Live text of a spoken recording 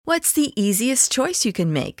What's the easiest choice you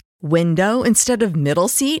can make? Window instead of middle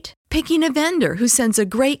seat? Picking a vendor who sends a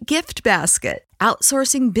great gift basket?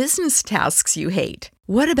 Outsourcing business tasks you hate?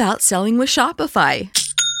 What about selling with Shopify?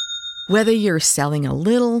 Whether you're selling a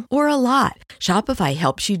little or a lot, Shopify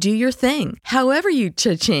helps you do your thing, however you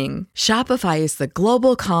cha-ching. Shopify is the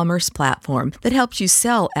global commerce platform that helps you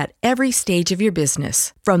sell at every stage of your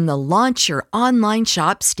business. From the launch your online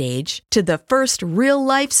shop stage to the first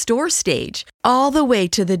real-life store stage, all the way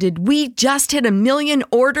to the did we just hit a million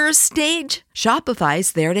orders stage.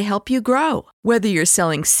 Shopify's there to help you grow. Whether you're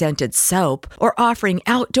selling scented soap or offering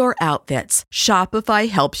outdoor outfits, Shopify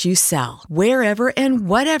helps you sell. Wherever and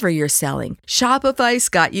whatever you're selling, Shopify's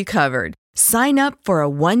got you covered. Sign up for a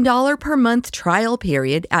 $1 per month trial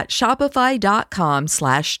period at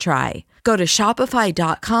shopify.com/try. Go to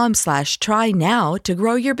shopify.com/try now to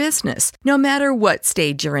grow your business, no matter what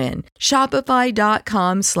stage you're in.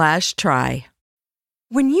 Shopify.com/try.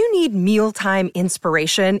 When you need mealtime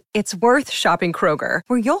inspiration, it's worth shopping Kroger,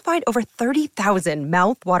 where you'll find over 30,000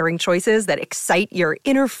 mouth-watering choices that excite your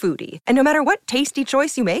inner foodie. And no matter what tasty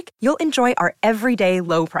choice you make, you'll enjoy our everyday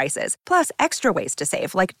low prices, plus extra ways to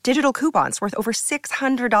save, like digital coupons worth over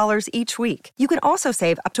 $600 each week. You can also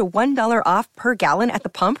save up to $1 off per gallon at the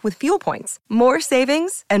pump with fuel points. More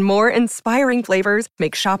savings and more inspiring flavors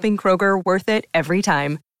make shopping Kroger worth it every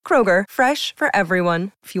time. Kroger, fresh for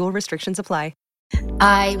everyone. Fuel restrictions apply.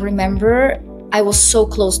 I remember I was so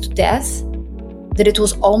close to death that it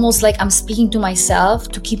was almost like I'm speaking to myself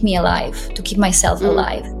to keep me alive, to keep myself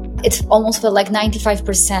alive. It almost felt like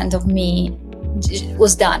 95% of me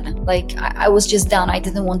was done. Like I was just done. I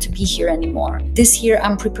didn't want to be here anymore. This year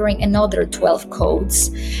I'm preparing another 12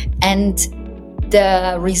 codes, and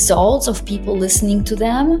the results of people listening to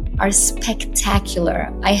them are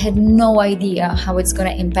spectacular. I had no idea how it's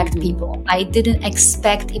going to impact people. I didn't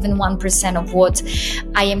expect even 1% of what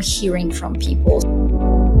I am hearing from people.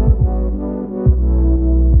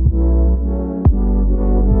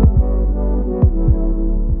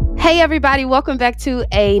 Hey everybody, welcome back to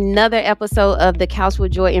another episode of The Couch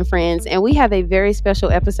with Joy and Friends. And we have a very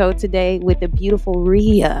special episode today with the beautiful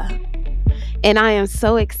Riya. And I am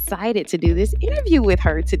so excited to do this interview with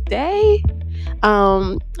her today.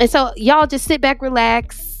 And so y'all just sit back,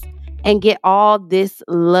 relax, and get all this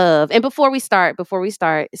love. And before we start,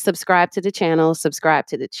 subscribe to the channel.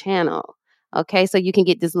 Okay, so you can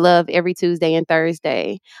get this love every Tuesday and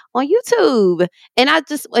Thursday on YouTube. And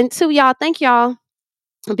to y'all, thank y'all,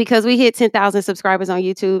 because we hit 10,000 subscribers on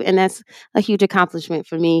YouTube, and that's a huge accomplishment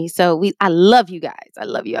for me. So I love you guys. I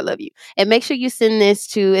love you. And make sure you send this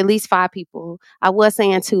to at least 5 people. I was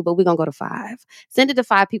saying 2, but we're going to go to 5. Send it to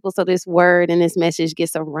 5 people so this word and this message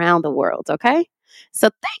gets around the world, okay?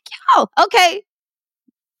 So thank y'all. Okay.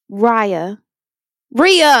 Riya,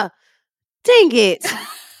 dang it.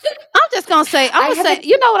 I'm just going to say,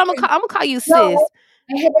 you know what? I'm going to call you sis. No,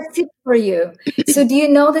 I have a tip for you. So do you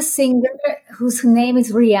know the singer whose name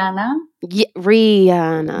is Rihanna? Yeah,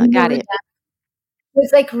 Rihanna. Got it.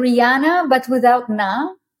 It's like Rihanna, but without na.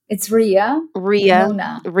 It's Riya. Riya. No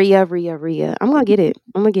na. Riya. I'm going to get it.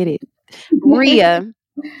 Riya,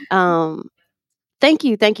 thank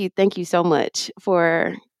you so much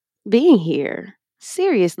for being here.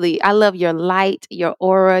 Seriously, I love your light, your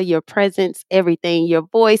aura, your presence, everything, your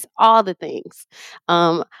voice, all the things.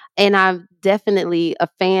 And I'm definitely a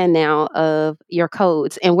fan now of your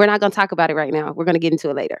codes. And we're not going to talk about it right now. We're going to get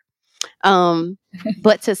into it later.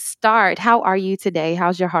 But to start, how are you today?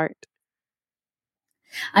 How's your heart?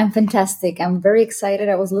 I'm fantastic. I'm very excited.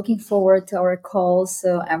 I was looking forward to our call,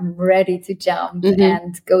 so I'm ready to jump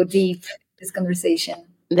and go deep in this conversation.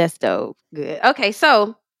 That's dope. Good. Okay,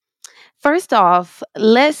 so first off,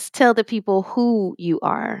 let's tell the people who you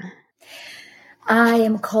are. I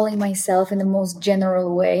am calling myself in the most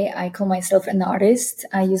general way. I call myself an artist.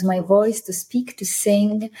 I use my voice to speak, to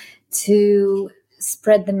sing, to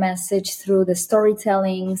spread the message through the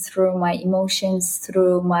storytelling, through my emotions,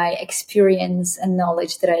 through my experience and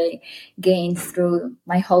knowledge that I gained through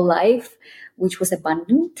my whole life, which was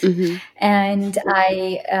abundant. And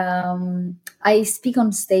I speak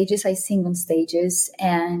on stages, I sing on stages,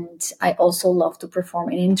 and I also love to perform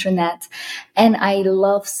on internet. And I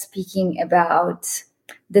love speaking about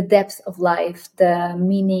the depth of life, the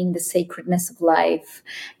meaning, the sacredness of life,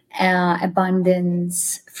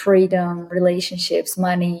 abundance, freedom, relationships,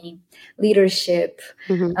 money, leadership.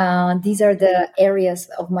 These are the areas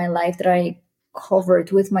of my life that I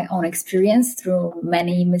covered with my own experience through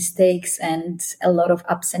many mistakes and a lot of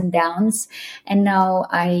ups and downs. And now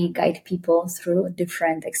I guide people through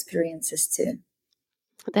different experiences too.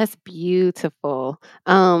 That's beautiful.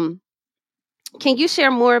 Can you share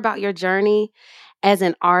more about your journey as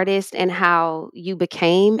an artist and how you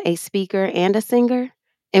became a speaker and a singer?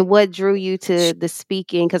 And what drew you to the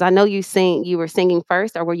speaking? Because I know you were singing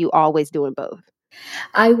first, or were you always doing both?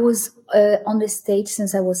 I was on the stage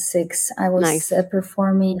since I was 6. I was Nice.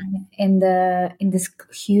 performing in this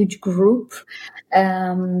huge group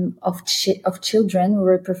of children. We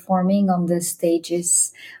were performing on the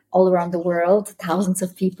stages all around the world, thousands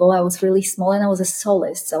of people. I was really small and I was a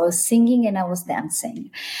soloist. So I was singing and I was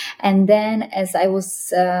dancing. And then as I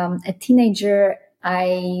was a teenager,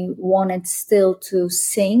 I wanted still to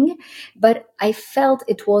sing, but I felt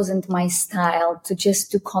it wasn't my style to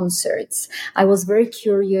just do concerts. I was very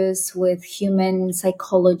curious with human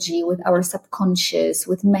psychology, with our subconscious,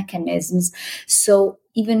 with mechanisms. So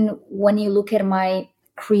even when you look at my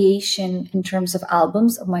creation in terms of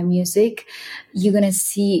albums of my music, you're gonna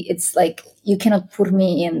see it's like you cannot put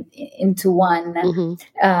me into one.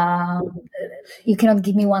 You cannot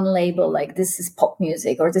give me one label like this is pop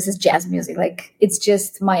music or this is jazz music. Like it's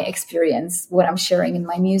just my experience, what I'm sharing in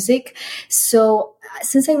my music. So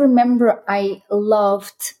since I remember, I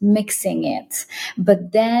loved mixing it,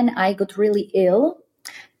 but then I got really ill.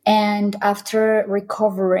 And after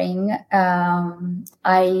recovering,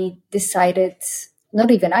 I decided, not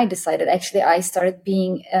even I decided, actually, I started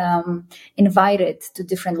being invited to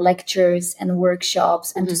different lectures and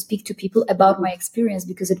workshops and to speak to people about my experience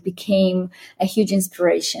because it became a huge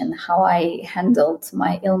inspiration how I handled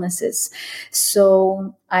my illnesses.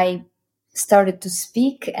 So I started to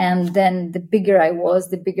speak, and then the bigger I was,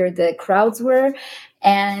 the bigger the crowds were.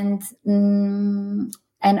 And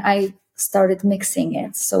I started mixing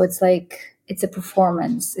it. So it's like, it's a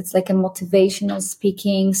performance. It's like a motivational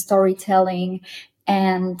speaking, storytelling,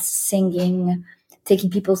 and singing, taking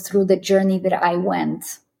people through the journey that I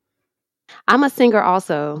went. I'm a singer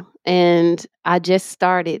also, and I just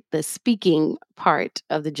started the speaking part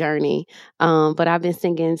of the journey. But I've been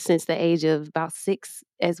singing since the age of about 6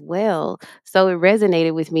 as well. So it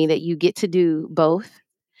resonated with me that you get to do both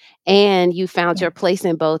and you found Yeah. your place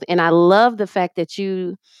in both. And I love the fact that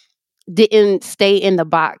you didn't stay in the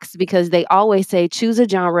box because they always say choose a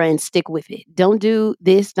genre and stick with it. Don't do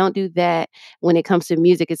this, don't do that. When it comes to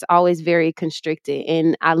music, it's always very constricted.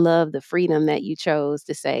 And I love the freedom that you chose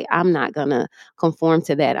to say, I'm not going to conform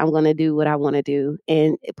to that. I'm going to do what I want to do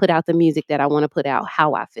and put out the music that I want to put out,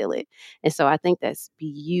 how I feel it. And so I think that's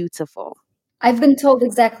beautiful. I've been told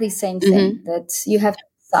exactly the same Hmm. thing, that you have to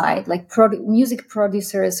decide. Like music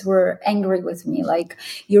producers were angry with me, like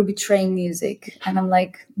you're betraying music, and I'm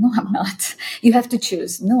like, no, I'm not. You have to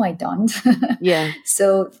choose. No, I don't. Yeah.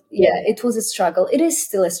 So yeah, it was a struggle. It is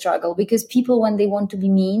still a struggle because people, when they want to be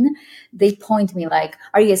mean, they point me like,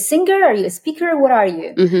 "Are you a singer? Are you a speaker? What are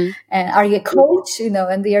you? Hmm. And are you a coach?" You know,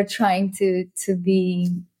 and they are trying to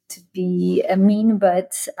be mean,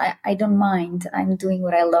 but I don't mind. I'm doing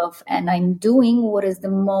what I love, and I'm doing what is the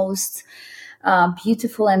most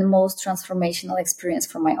beautiful and most transformational experience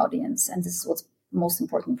for my audience. And this is what's most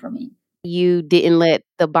important for me. You didn't let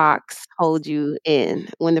the box hold you in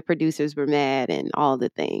when the producers were mad and all the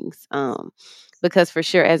things. Because for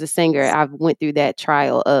sure, as a singer, I've went through that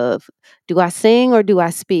trial of do I sing or do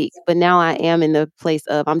I speak? But now I am in the place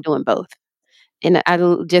of I'm doing both. And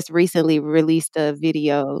just recently released a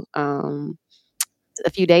video a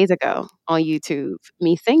few days ago on YouTube,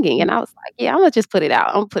 me singing, and I was like, "Yeah, I'm gonna just put it out.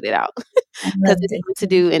 I'm gonna put it out." I Because loved it's it. fun to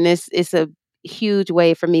do, and it's a huge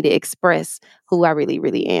way for me to express who I really,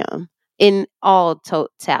 really am in all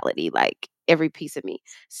totality, like every piece of me.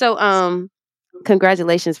 So,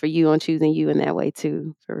 congratulations for you on choosing you in that way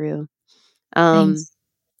too, for real. Um, Thanks.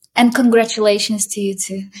 And congratulations to you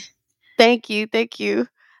too. Thank you, thank you.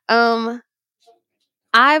 Um,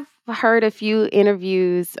 I've heard a few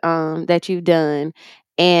interviews that you've done,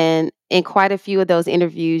 and in quite a few of those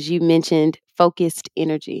interviews, you mentioned focused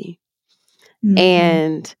energy. Mm.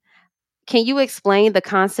 And can you explain the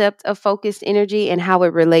concept of focused energy and how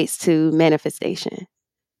it relates to manifestation?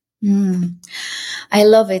 Mm. I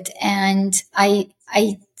love it. And I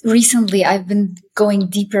recently I've been going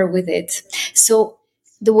deeper with it. So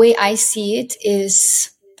the way I see it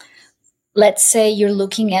is, let's say you're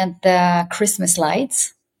looking at the Christmas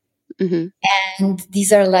lights, Hmm. and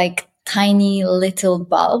these are like tiny little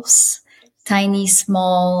bulbs, tiny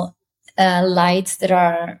small lights that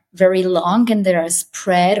are very long and that are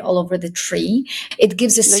spread all over the tree. It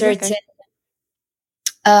gives a No, you're okay.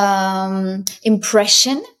 certain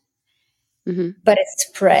impression, Hmm. but it's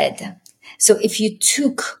spread. So if you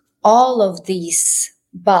took all of these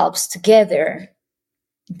bulbs together,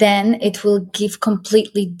 then it will give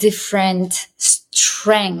completely different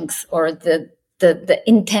strength, or the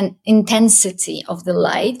intensity of the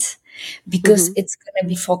light, because Hmm. it's going to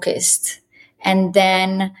be focused. and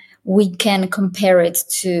then we can compare it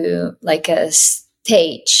to like a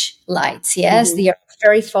stage lights. Yes, they are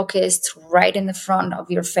very focused right in the front of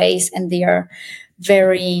your face, and they are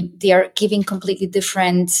giving completely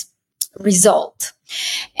different result.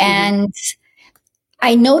 And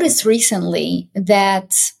I noticed recently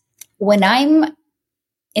that when I'm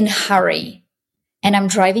in a hurry and I'm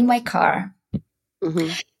driving my car,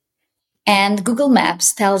 and Google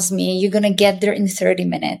Maps tells me you're going to get there in 30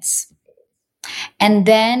 minutes. And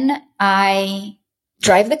then I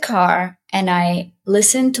drive the car and I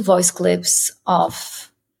listen to voice clips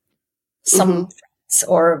of some friends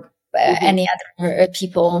or any other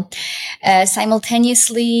people.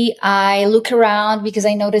 Simultaneously, I look around because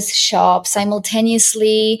I notice shop.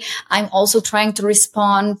 Simultaneously, I'm also trying to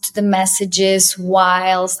respond to the messages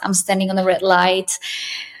whilst I'm standing on the red light.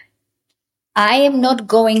 I am not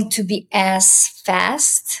going to be as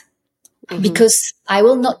fast because I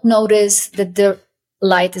will not notice that the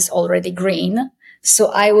light is already green.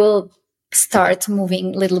 So I will start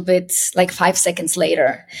moving a little bit like 5 seconds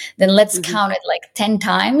later. Then let's count it like 10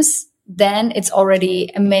 times. Then it's already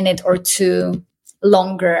a minute or two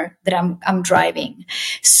longer that I'm driving.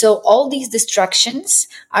 So all these distractions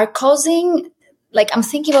are causing, like, I'm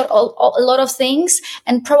thinking about a lot of things,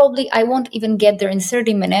 and probably I won't even get there in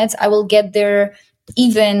 30 minutes. I will get there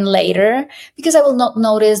even later because I will not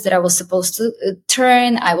notice that I was supposed to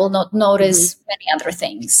turn. I will not notice many other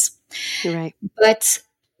things. Right. But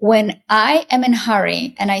when I am in a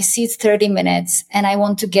hurry and I see it's 30 minutes and I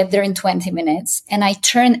want to get there in 20 minutes and I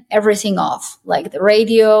turn everything off, like the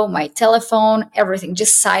radio, my telephone, everything,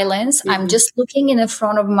 just silence. I'm just looking in the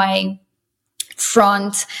front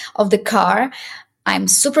of the car. I'm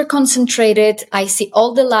super concentrated. I see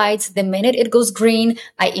all the lights. The minute it goes green,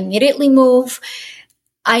 I immediately move.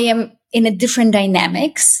 I am in a different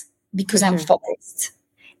dynamics because I'm focused.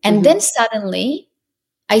 And then suddenly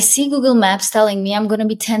I see Google Maps telling me I'm going to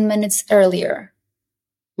be 10 minutes earlier.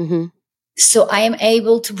 So I am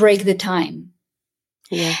able to break the time.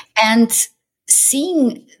 Yeah. And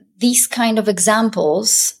seeing these kind of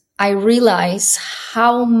examples, I realize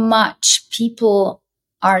how much people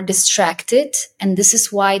are distracted, and this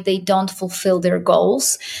is why they don't fulfill their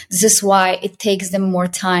goals. This is why it takes them more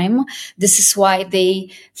time. This is why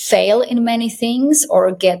they fail in many things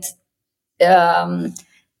or get a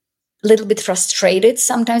little bit frustrated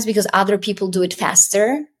sometimes because other people do it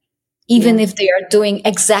faster, even if they are doing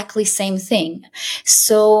exactly same thing.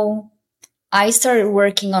 So I started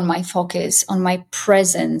working on my focus, on my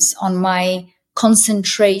presence, on my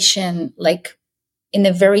concentration, like in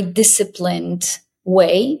a very disciplined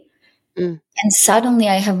way. And suddenly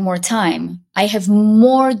I have more time. I have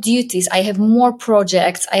more duties. I have more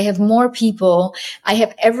projects. I have more people. I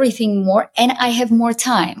have everything more, and I have more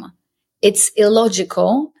time. It's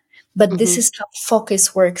illogical, but this is how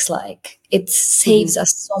focus works like. It saves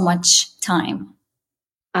us so much time.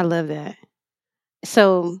 I love that.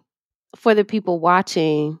 So for the people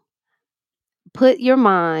watching, put your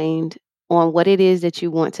mind on what it is that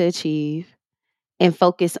you want to achieve and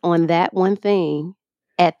focus on that one thing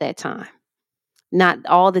at that time. Not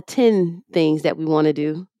all the 10 things that we want to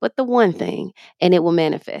do, but the one thing, and it will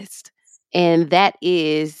manifest. And that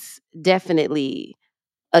is definitely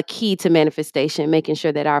a key to manifestation, making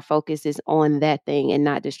sure that our focus is on that thing and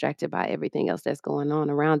not distracted by everything else that's going on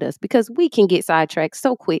around us, because we can get sidetracked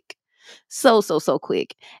so quick, so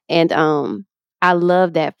quick. And I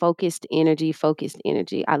love that focused energy.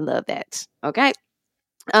 I love that. Okay.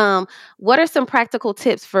 What are some practical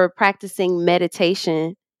tips for practicing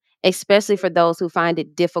meditation, especially for those who find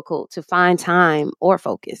it difficult to find time or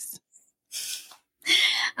focus?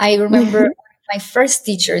 I remember my first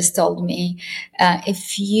teachers told me that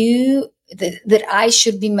I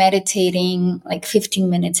should be meditating like 15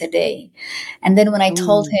 minutes a day. And then when I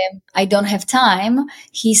told him I don't have time,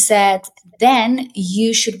 he said, then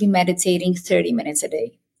you should be meditating 30 minutes a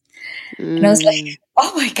day. And I was like,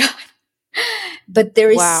 oh my God. But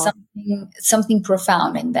there is something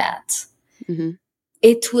profound in that.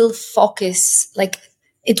 It will focus,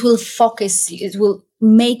 it will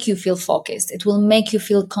make you feel focused. It will make you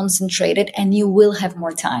feel concentrated, and you will have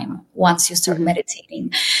more time once you start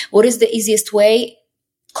meditating. What is the easiest way?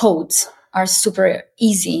 Codes are super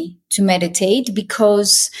easy to meditate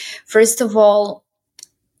because, first of all,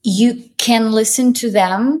 you can listen to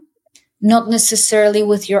them, not necessarily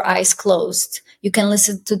with your eyes closed. You can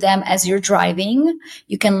listen to them as you're driving.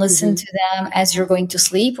 You can listen to them as you're going to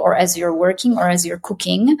sleep or as you're working or as you're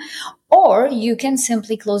cooking. Or you can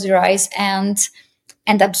simply close your eyes and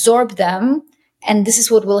absorb them. And this is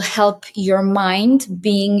what will help your mind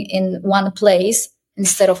being in one place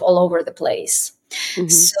instead of all over the place. Mm-hmm.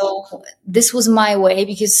 So this was my way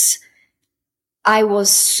because I was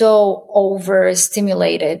so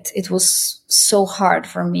overstimulated. It was so hard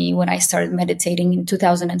for me when I started meditating in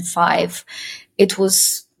 2005. It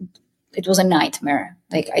was a nightmare.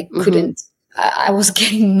 Like I Mm-hmm. couldn't. I was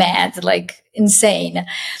getting mad, like insane,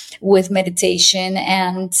 with meditation,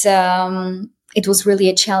 and it was really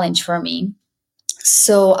a challenge for me.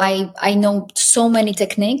 So I know so many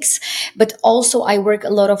techniques, but also I work a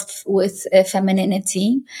lot with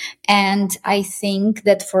femininity, and I think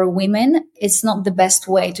that for women it's not the best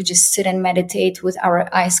way to just sit and meditate with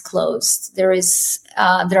our eyes closed. There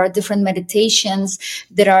are different meditations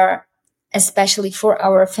that are especially for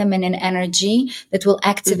our feminine energy that will Mm-hmm.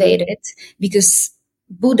 activate it, because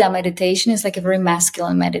Buddha meditation is like a very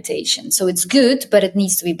masculine meditation. So it's good, but it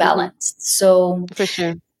needs to be Mm-hmm. balanced. So For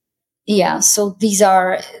sure. yeah, so these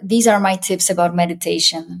are my tips about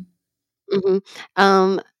meditation. Mm-hmm.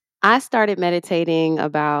 Um, I started meditating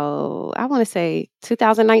about, I want to say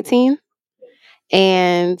 2019.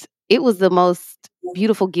 And it was the most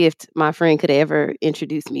beautiful gift my friend could ever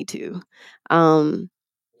introduce me to. Um,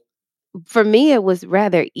 for me, it was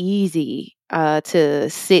rather easy to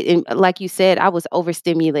sit and, like you said, I was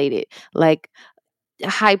overstimulated, like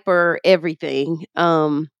hyper everything.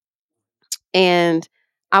 And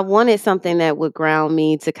I wanted something that would ground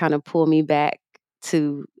me to kind of pull me back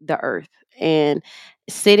to the earth. And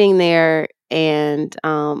sitting there, and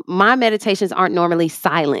my meditations aren't normally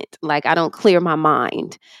silent. Like, I don't clear my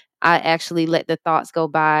mind. I actually let the thoughts go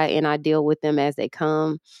by and I deal with them as they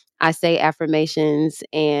come. I say affirmations,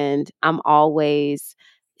 and I'm always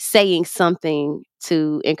saying something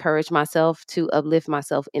to encourage myself, to uplift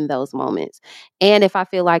myself in those moments. And if I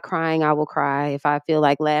feel like crying, I will cry. If I feel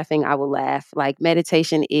like laughing, I will laugh. Like,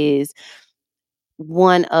 meditation is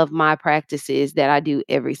one of my practices that I do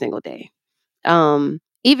every single day.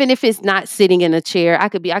 Even if it's not sitting in a chair, I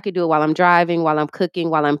could do it while I'm driving, while I'm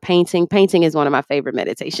cooking, while I'm painting. Painting is one of my favorite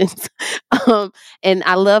meditations. um, and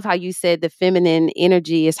I love how you said the feminine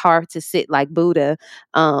energy is hard to sit like Buddha.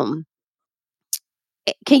 Um,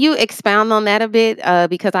 can you expound on that a bit?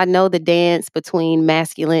 Because I know the dance between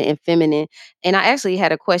masculine and feminine. And I actually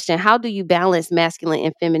had a question. How do you balance masculine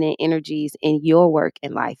and feminine energies in your work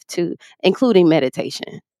and life too, including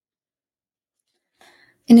meditation?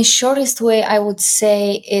 In the shortest way, I would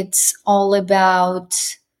say it's all about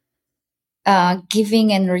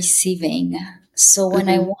giving and receiving. So when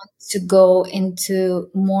I Mm-hmm. want to go into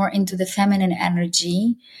the feminine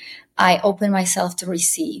energy, I open myself to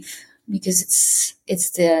receive, because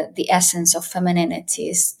it's the essence of femininity,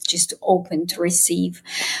 is just to open to receive,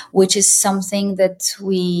 which is something that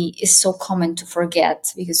we is so common to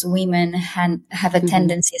forget, because women have a Mm-hmm.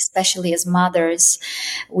 tendency, especially as mothers,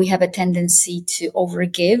 we have a tendency to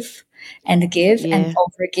overgive and give and Yeah.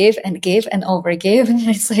 overgive and give and overgive. And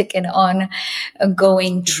it's like an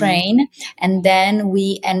ongoing Mm-hmm. train. And then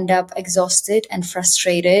we end up exhausted and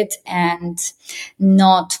frustrated and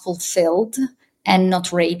not fulfilled and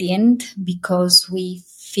not radiant, because we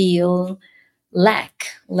feel lack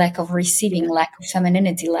of receiving, Yeah. lack of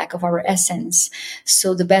femininity, lack of our essence.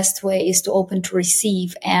 So the best way is to open to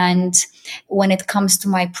receive. And when it comes to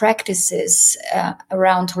my practices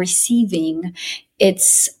around receiving,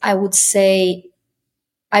 I would say,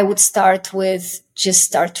 I would start with just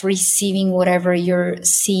start receiving whatever you're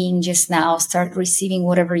seeing just now. Start receiving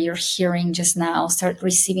whatever you're hearing just now. Start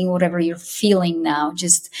receiving whatever you're feeling now.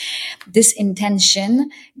 Just this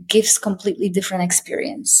intention gives completely different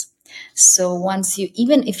experience. So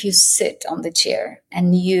even if you sit on the chair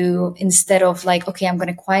and you, instead of like, okay, I'm going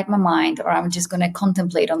to quiet my mind, or I'm just going to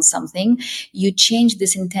contemplate on something, you change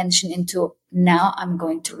this intention into, now I'm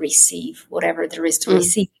going to receive whatever there is to Mm.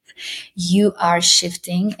 receive. You are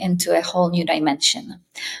shifting into a whole new dimension. Yeah.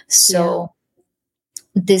 So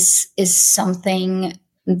this is something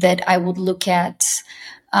that I would look at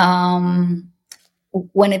um,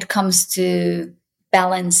 when it comes to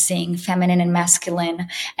balancing feminine and masculine,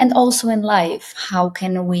 and also in life. How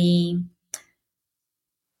can we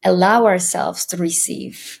allow ourselves to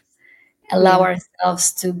receive, allow Yeah.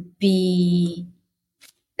 ourselves to be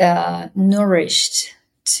nourished,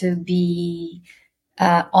 to be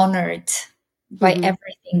honored by Mm-hmm.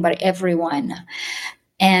 everything, by everyone.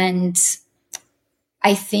 And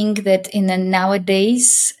I think that in the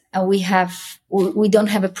nowadays, we don't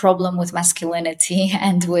have a problem with masculinity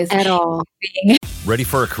and with At all. being. Ready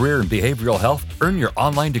for a career in behavioral health? Earn your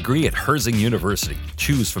online degree at Herzing University.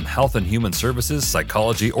 Choose from health and human services,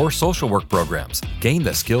 psychology, or social work programs. Gain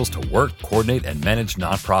the skills to work, coordinate, and manage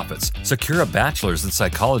nonprofits. Secure a bachelor's in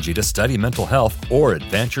psychology to study mental health, or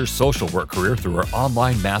advance your social work career through our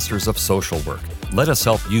online Masters of Social Work. Let us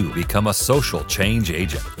help you become a social change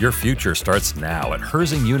agent. Your future starts now at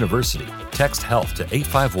Herzing University. Text HEALTH to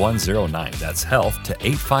 85109. That's HEALTH to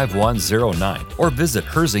 85109. Or visit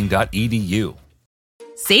herzing.edu.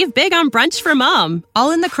 Save big on brunch for mom,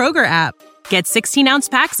 all in the Kroger app. Get 16-ounce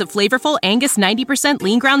packs of flavorful Angus 90%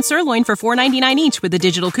 lean ground sirloin for $4.99 each with a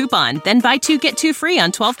digital coupon. Then buy 2, get 2 free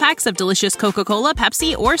on 12 packs of delicious Coca-Cola,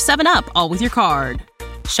 Pepsi, or 7-Up, all with your card.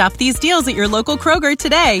 Shop these deals at your local Kroger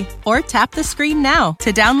today, or tap the screen now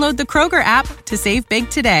to download the Kroger app to save big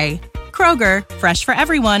today. Kroger, fresh for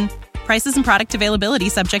everyone. Prices and product availability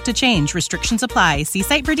subject to change. Restrictions apply. See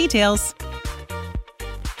site for details.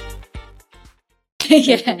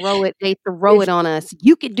 They throw it on us.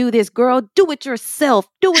 You can do this, girl. Do it yourself.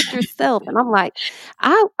 Do it yourself. And I'm like,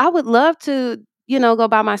 I would love to, go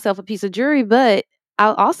buy myself a piece of jewelry, but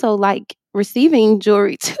I also like receiving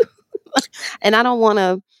jewelry too. And I don't want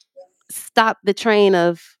to stop the train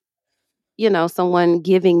of, someone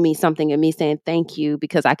giving me something and me saying thank you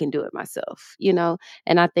because I can do it myself,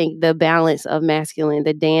 And I think the balance of masculine,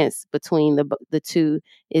 the dance between the two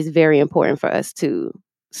is very important for us to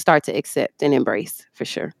start to accept and embrace, for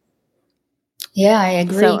sure. Yeah, I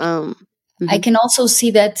agree. So, I can also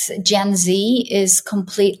see that Gen Z is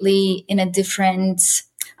completely in a different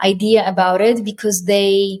idea about it because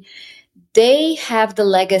they have the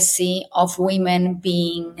legacy of women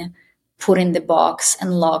being put in the box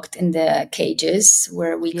and locked in the cages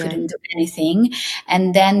where we couldn't do anything.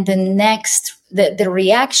 And then the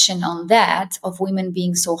reaction on that of women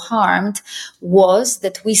being so harmed was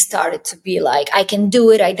that we started to be like, I can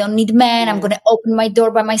do it. I don't need men. I'm going to open my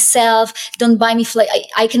door by myself. Don't buy me.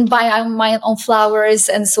 I can buy my own flowers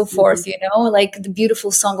and so forth, like the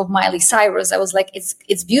beautiful song of Miley Cyrus. I was like,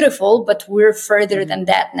 it's beautiful, but we're further than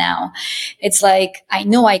that now. It's like, I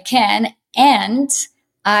know I can. And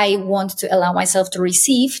I want to allow myself to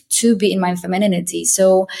receive, to be in my femininity.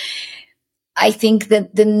 So I think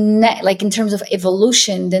that in terms of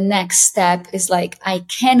evolution, the next step is like, I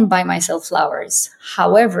can buy myself flowers.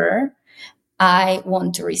 However, I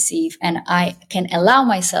want to receive and I can allow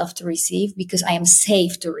myself to receive because I am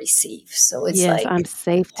safe to receive. So it's I'm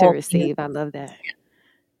safe to receive. I love that.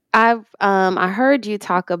 I heard you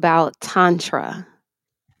talk about Tantra,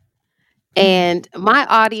 and my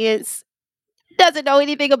audience doesn't know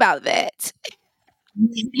anything about that.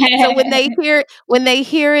 So when they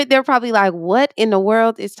hear it, they're probably like, what in the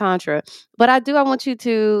world is Tantra? But I want you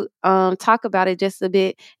to talk about it just a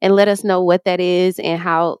bit and let us know what that is and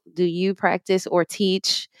how do you practice or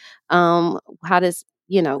teach? What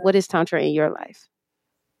is Tantra in your life?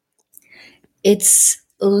 It's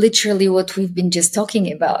literally what we've been just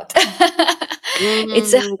talking about.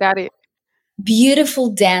 It's a got it. Beautiful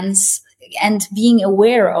dance, and being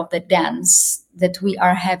aware of the dance that we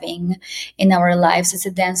are having in our lives. It's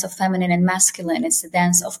a dance of feminine and masculine. It's a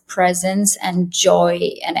dance of presence and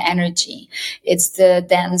joy and energy. It's the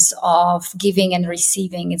dance of giving and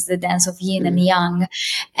receiving. It's the dance of yin and yang.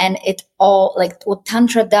 And it all, like what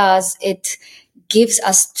Tantra does, it gives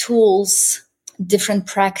us tools, different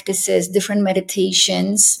practices, different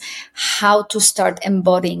meditations, how to start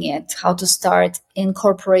embodying it, how to start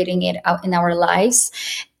incorporating it out in our lives.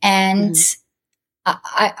 And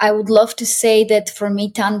I would love to say that for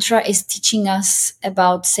me, Tantra is teaching us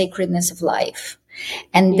about sacredness of life.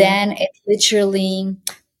 And then it literally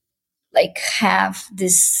have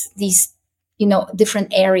these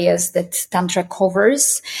different areas that Tantra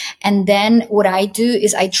covers. And then what I do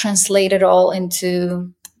is I translate it all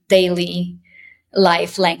into daily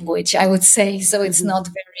life language, I would say. So it's not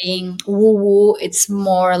very woo-woo. It's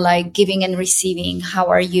more like giving and receiving. How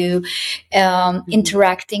are you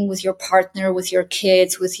interacting with your partner, with your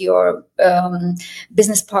kids, with your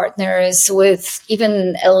business partners, with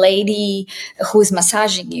even a lady who is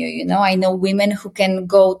massaging you? I know women who can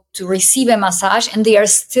go to receive a massage and they are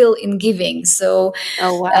still in giving. So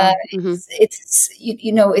it's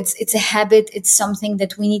a habit. It's something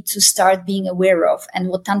that we need to start being aware of. And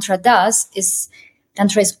what Tantra does is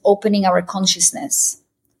Tantra is opening our consciousness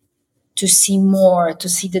to see more, to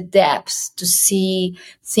see the depths, to see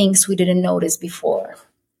things we didn't notice before.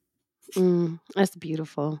 That's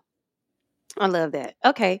beautiful. I love that.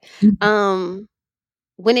 Okay. When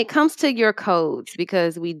it comes to your codes,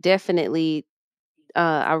 because we definitely,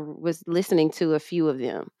 I was listening to a few of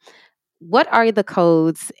them. What are the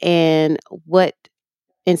codes and what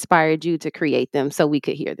inspired you to create them so we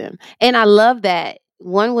could hear them? And I love that.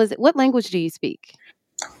 One was, what language do you speak?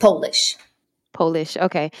 Polish.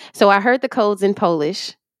 Okay. So I heard the codes in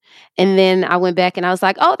Polish, and then I went back and I was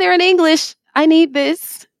like, oh, they're in English. I need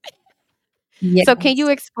this. Yes. So can you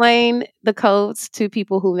explain the codes to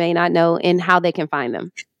people who may not know and how they can find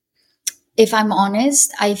them? if I'm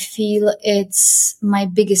honest, I feel it's my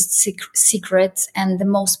biggest secret and the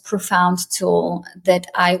most profound tool that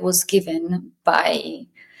I was given by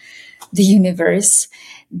the universe.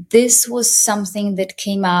 This was something that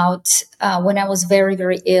came out when I was very,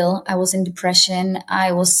 very ill. I was in depression.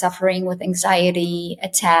 I was suffering with anxiety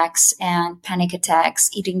attacks and panic attacks,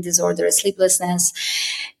 eating disorders, sleeplessness.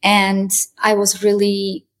 And I was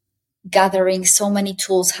really gathering so many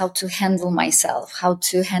tools how to handle myself, how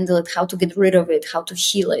to handle it, how to get rid of it, how to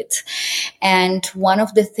heal it. And one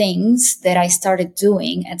of the things that I started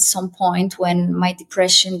doing at some point when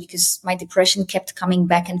because my depression kept coming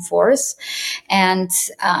back and forth. And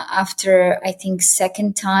after, I think,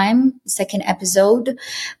 second episode,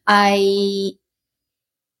 I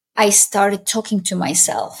started talking to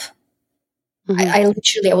myself. I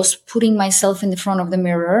was putting myself in the front of the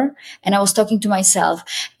mirror and I was talking to myself.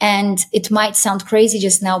 And it might sound crazy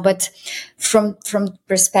just now, but from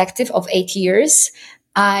perspective of 8 years,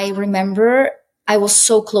 I remember I was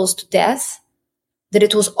so close to death that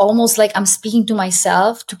it was almost like I'm speaking to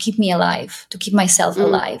myself to keep me alive, to keep myself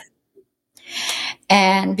alive.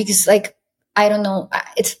 And because, like, I don't know,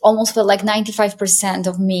 it almost felt like 95%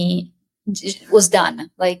 of me was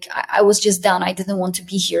done. Like I was just done. I didn't want to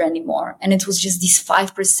be here anymore. And it was just these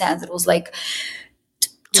 5% that was like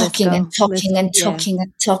talking and talking and talking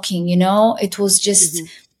and talking, you know, it was just,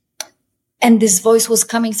 and this voice was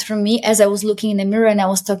coming through me as I was looking in the mirror and I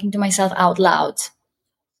was talking to myself out loud.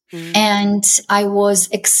 And I was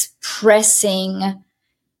expressing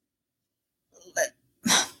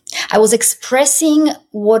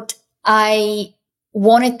what I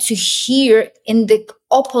wanted to hear in the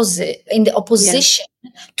opposition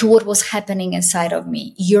to what was happening inside of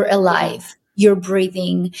me. You're alive. You're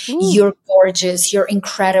breathing. You're gorgeous. You're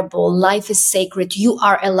incredible. Life is sacred. You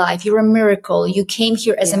are alive. You're a miracle. You came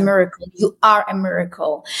here as a miracle. You are a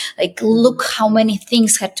miracle. Like, look how many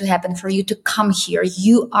things had to happen for you to come here.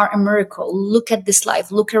 You are a miracle. Look at this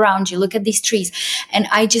life. Look around you. Look at these trees. And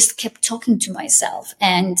I just kept talking to myself.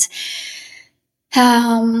 And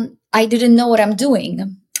I didn't know what I'm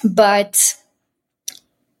doing, but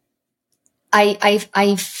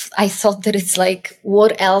I thought that it's like,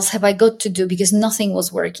 what else have I got to do? Because nothing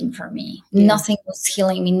was working for me. Nothing was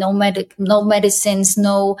healing me. No medicines,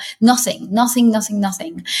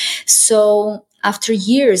 nothing. So after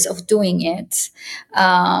years of doing it,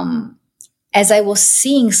 as I was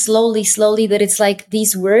seeing slowly that it's like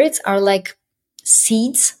these words are like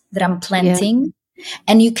seeds that I'm planting.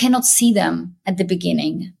 And you cannot see them at the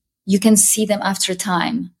beginning. You can see them after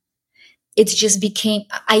time. It just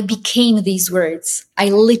I became these words. I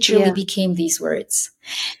literally became these words.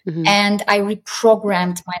 And I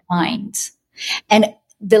reprogrammed my mind. And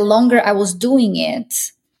the longer I was doing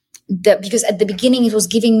it, because at the beginning it was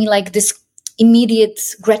giving me like this immediate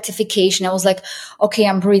gratification. I was like, okay,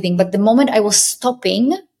 I'm breathing. But the moment I was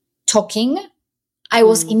stopping talking, I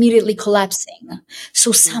was immediately collapsing.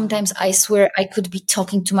 So sometimes I swear I could be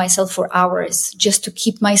talking to myself for hours just to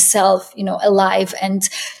keep myself, you know, alive and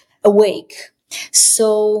awake.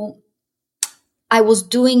 So I was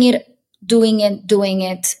doing it.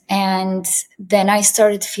 And then I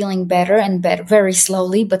started feeling better and better, very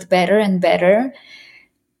slowly, but better and better.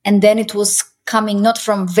 And then it was coming not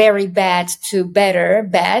from very bad to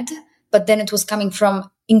bad, but then it was coming from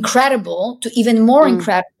incredible to even more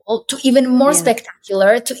incredible, to even more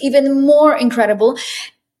spectacular, to even more incredible.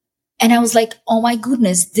 And I was like, oh my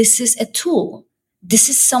goodness, this is a tool. This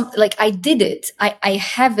is like I did it. I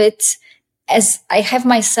have it as I have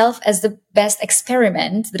myself as the best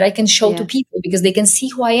experiment that I can show to people because they can see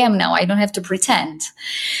who I am now. I don't have to pretend.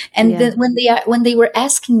 And then when they were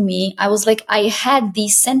asking me, I was like, I had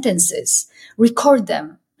these sentences, record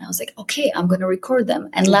them. I was like, okay, I'm going to record them.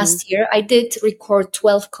 And last year I did record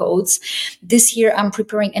 12 codes. This year I'm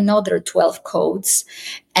preparing another 12 codes.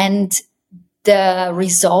 And the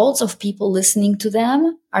results of people listening to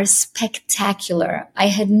them are spectacular. I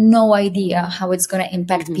had no idea how it's going to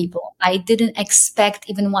impact people. I didn't expect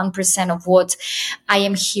even 1% of what I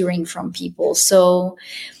am hearing from people. So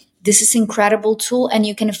this is an incredible tool and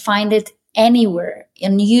you can find it anywhere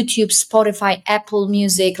in YouTube, Spotify, Apple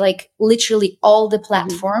Music, like literally all the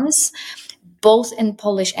platforms, both in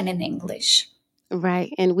Polish and in English.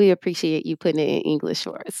 Right. And we appreciate you putting it in English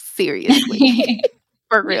for us. Seriously.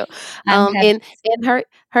 For real. And her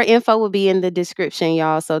info will be in the description,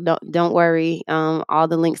 y'all. So don't worry. All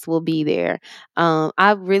the links will be there.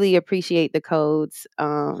 I really appreciate the codes.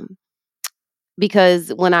 Because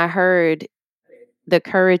when I heard the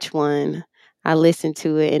courage one, I listened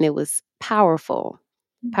to it and it was powerful.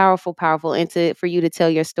 And for you to tell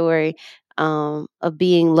your story, of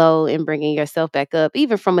being low and bringing yourself back up,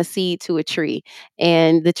 even from a seed to a tree.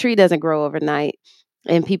 And the tree doesn't grow overnight.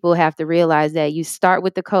 And people have to realize that you start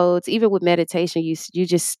with the codes, even with meditation, you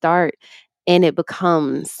just start and it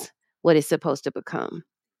becomes what it's supposed to become.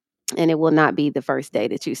 And it will not be the first day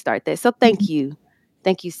that you start that. So thank you.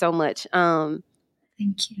 Thank you so much. Thank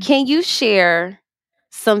you. Can you share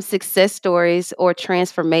some success stories or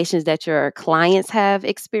transformations that your clients have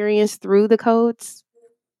experienced through the codes?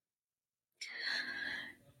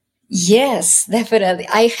 Yes, definitely.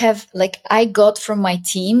 I got from my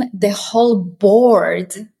team the whole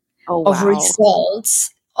board Oh, of wow.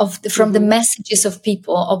 results from the messages of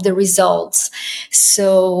people of the results.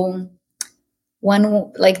 So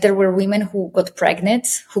there were women who got pregnant,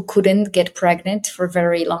 who couldn't get pregnant for a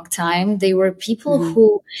very long time. There were people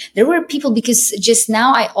because just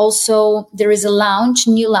now there is a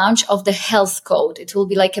new launch of the health code. It will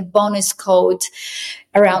be like a bonus code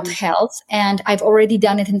around health. And I've already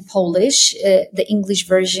done it in Polish. The English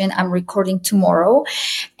version I'm recording tomorrow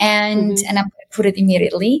and I'm going to put it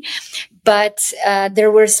immediately. But there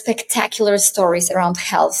were spectacular stories around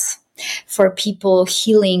health for people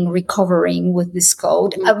healing, recovering with this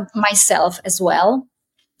code, myself as well.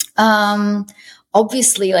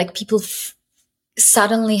 Obviously, like people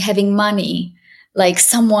suddenly having money, like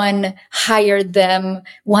someone hired them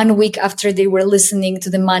 1 week after they were listening to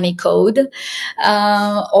the money code,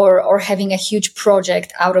 or having a huge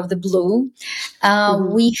project out of the blue.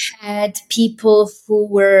 We had people who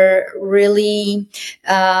were really,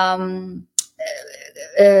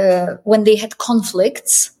 when they had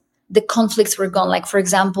conflicts, the conflicts were gone. Like, for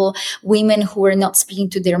example, women who were not speaking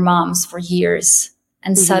to their moms for years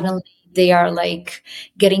and suddenly they are like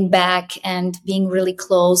getting back and being really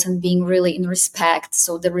close and being really in respect.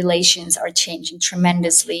 So the relations are changing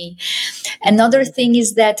tremendously. Another thing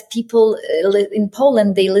is that people in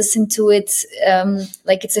Poland, they listen to it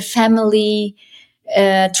like it's a family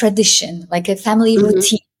tradition, like a family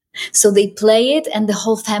routine. So they play it and the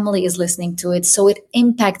whole family is listening to it. So it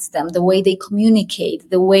impacts them, the way they communicate,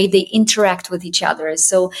 the way they interact with each other.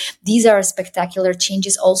 So these are spectacular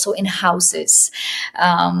changes also in houses,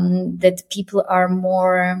 that people are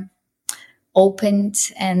more open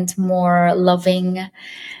and more loving.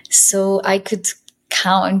 So I could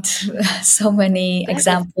count so many That is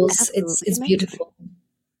examples. absolutely It's amazing. beautiful.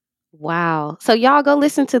 Wow. So y'all go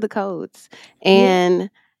listen to the codes. Yeah. And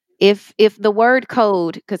if the word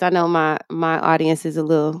code, because I know my audience is a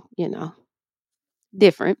little,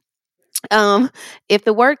 different. If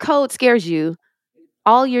the word code scares you,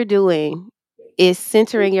 all you're doing is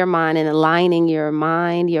centering your mind and aligning your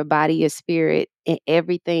mind, your body, your spirit, and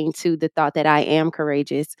everything to the thought that I am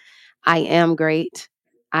courageous, I am great,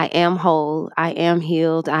 I am whole, I am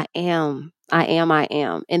healed, I am, I am, I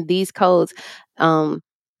am. And these codes,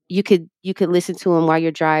 you could listen to them while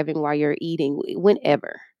you're driving, while you're eating,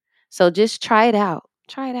 whenever. So just try it out.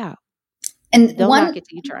 Try it out. And Don't knock one it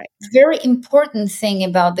till you try it. very important thing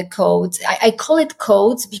about the codes, I call it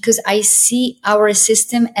codes because I see our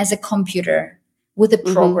system as a computer with a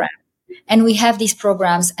program. And we have these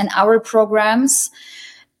programs, and our programs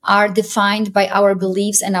are defined by our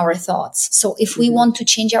beliefs and our thoughts. So if we want to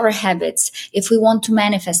change our habits, if we want to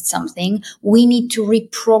manifest something, we need to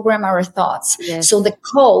reprogram our thoughts. Yes. So the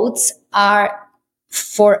codes are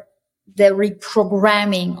for the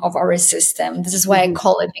reprogramming of our system. This is why I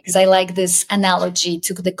call it, because I like this analogy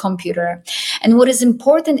to the computer. And what is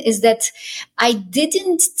important is that I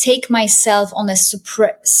didn't take myself on a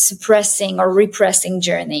suppressing or repressing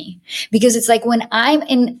journey, because it's like when I'm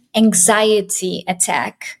in anxiety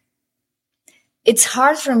attack, it's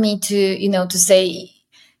hard for me to say,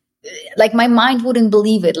 like, my mind wouldn't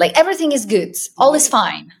believe it. Like, everything is good. All is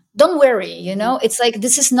fine. Don't worry. It's like,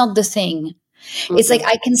 this is not the thing. It's like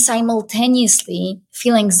I can simultaneously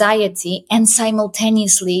feel anxiety and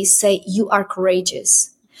simultaneously say, you are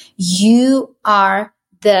courageous. You are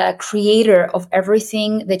the creator of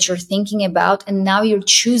everything that you're thinking about. And now you're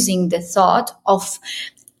choosing the thought of,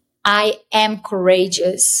 I am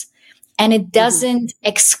courageous. And it doesn't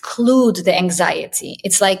exclude the anxiety.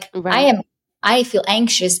 It's like, Right. I feel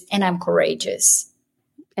anxious and I'm courageous.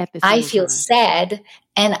 At the I same feel time. sad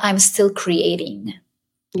and I'm still creating.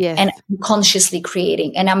 Yes. And I'm consciously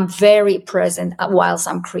creating, and I'm very present whilst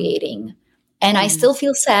I'm creating, and I still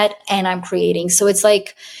feel sad and I'm creating. So it's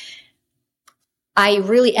like, I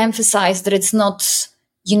really emphasize that it's not,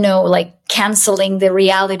 like canceling the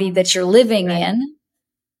reality that you're living in.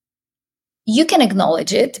 You can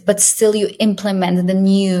acknowledge it, but still you implement the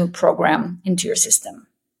new program into your system.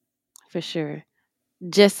 For sure.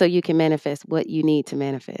 Just so you can manifest what you need to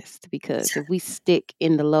manifest. Because if we stick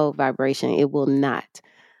in the low vibration, it will not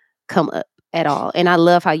come up at all. And I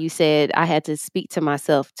love how you said I had to speak to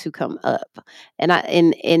myself to come up.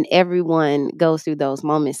 And everyone goes through those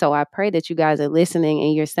moments. So I pray that you guys are listening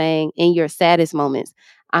and you're saying in your saddest moments,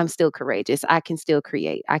 I'm still courageous. I can still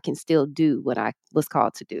create. I can still do what I was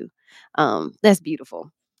called to do. That's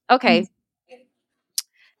beautiful. Okay.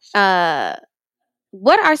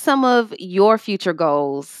 What are some of your future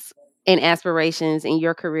goals and aspirations in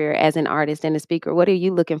your career as an artist and a speaker? What are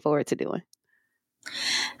you looking forward to doing?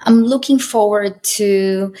 I'm looking forward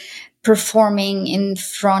to performing in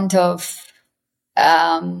front of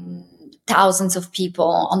thousands of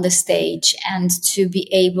people on the stage and to be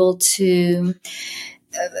able to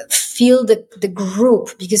feel the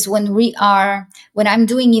group, because when I'm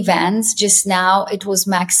doing events, just now it was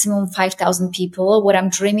maximum 5,000 people. What I'm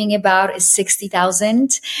dreaming about is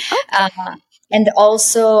 60,000. And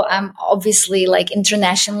also I'm obviously like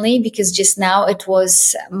internationally, because just now it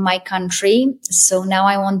was my country. So now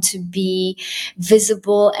I want to be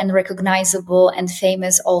visible and recognizable and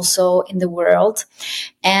famous also in the world.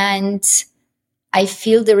 And I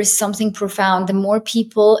feel there is something profound. The more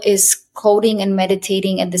people is coding and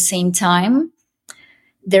meditating at the same time,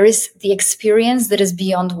 there is the experience that is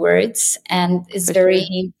beyond words and is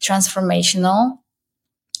very transformational.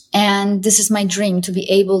 And this is my dream, to be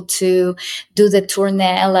able to do the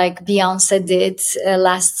tournée like Beyonce did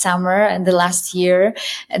last summer and the last year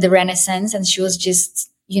at the Renaissance. And she was just,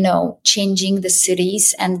 changing the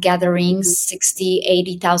cities and gathering 60,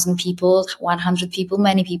 80,000 people, 100 people,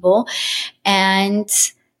 many people, and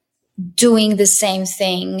doing the same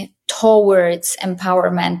thing towards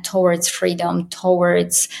empowerment, towards freedom,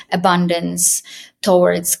 towards abundance,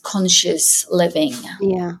 towards conscious living.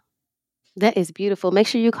 Yeah. That is beautiful. Make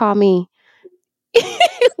sure you call me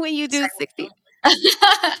when you do 60.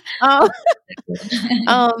 That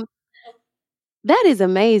is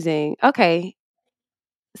amazing. Okay.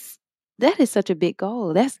 That is such a big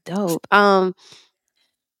goal. That's dope. And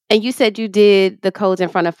you said you did the codes in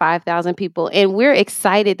front of 5,000 people. And we're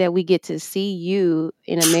excited that we get to see you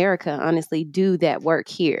in America, honestly, do that work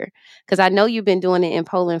here. Because I know you've been doing it in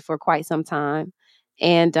Poland for quite some time.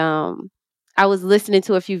 And I was listening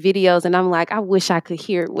to a few videos and I'm like, I wish I could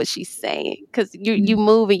hear what she's saying, because you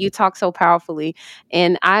move and you talk so powerfully.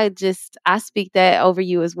 And I speak that over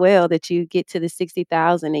you as well, that you get to the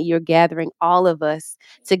 60,000 and you're gathering all of us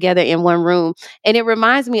together in one room. And it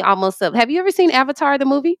reminds me almost of, have you ever seen Avatar, the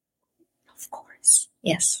movie? Of course.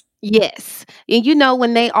 Yes. Yes. And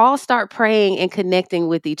when they all start praying and connecting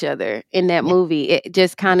with each other in that movie, it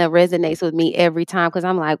just kind of resonates with me every time, because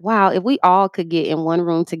I'm like, wow, if we all could get in one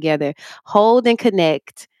room together, hold and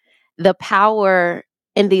connect, the power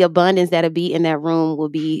and the abundance that'll be in that room will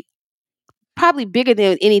be probably bigger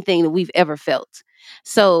than anything that we've ever felt.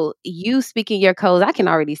 So you speaking your codes, I can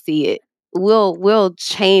already see it. We'll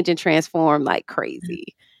change and transform like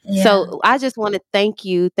crazy. Yeah. So I just want to thank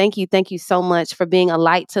you so much for being a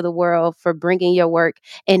light to the world, for bringing your work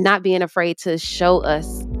and not being afraid to show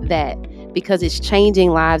us that, because it's changing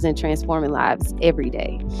lives and transforming lives every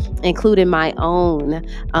day, including my own.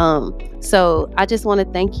 So I just want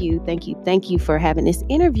to thank you for having this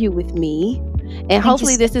interview with me. And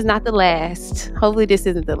hopefully this is not the last. Hopefully this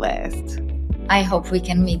isn't the last. I hope we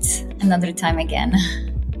can meet another time again.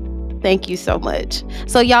 Thank you so much.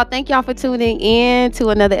 So y'all, thank y'all for tuning in to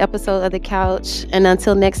another episode of The Couch. And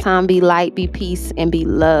until next time, be light, be peace, and be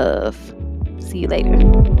love. See you later.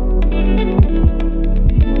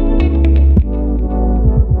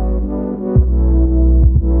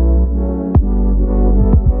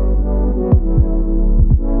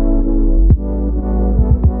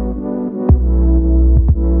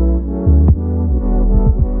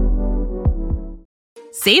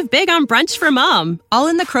 Save big on brunch for mom, all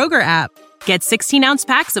in the Kroger app. Get 16-ounce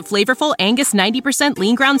packs of flavorful Angus 90%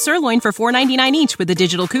 lean ground sirloin for $4.99 each with a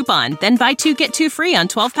digital coupon. Then buy 2, get 2 free on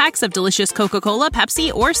 12 packs of delicious Coca-Cola,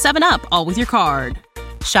 Pepsi, or 7-Up, all with your card.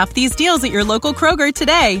 Shop these deals at your local Kroger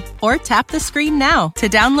today, or tap the screen now to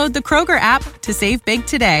download the Kroger app to save big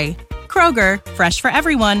today. Kroger, fresh for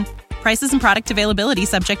everyone. Prices and product availability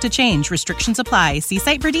subject to change. Restrictions apply. See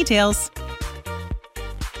site for details.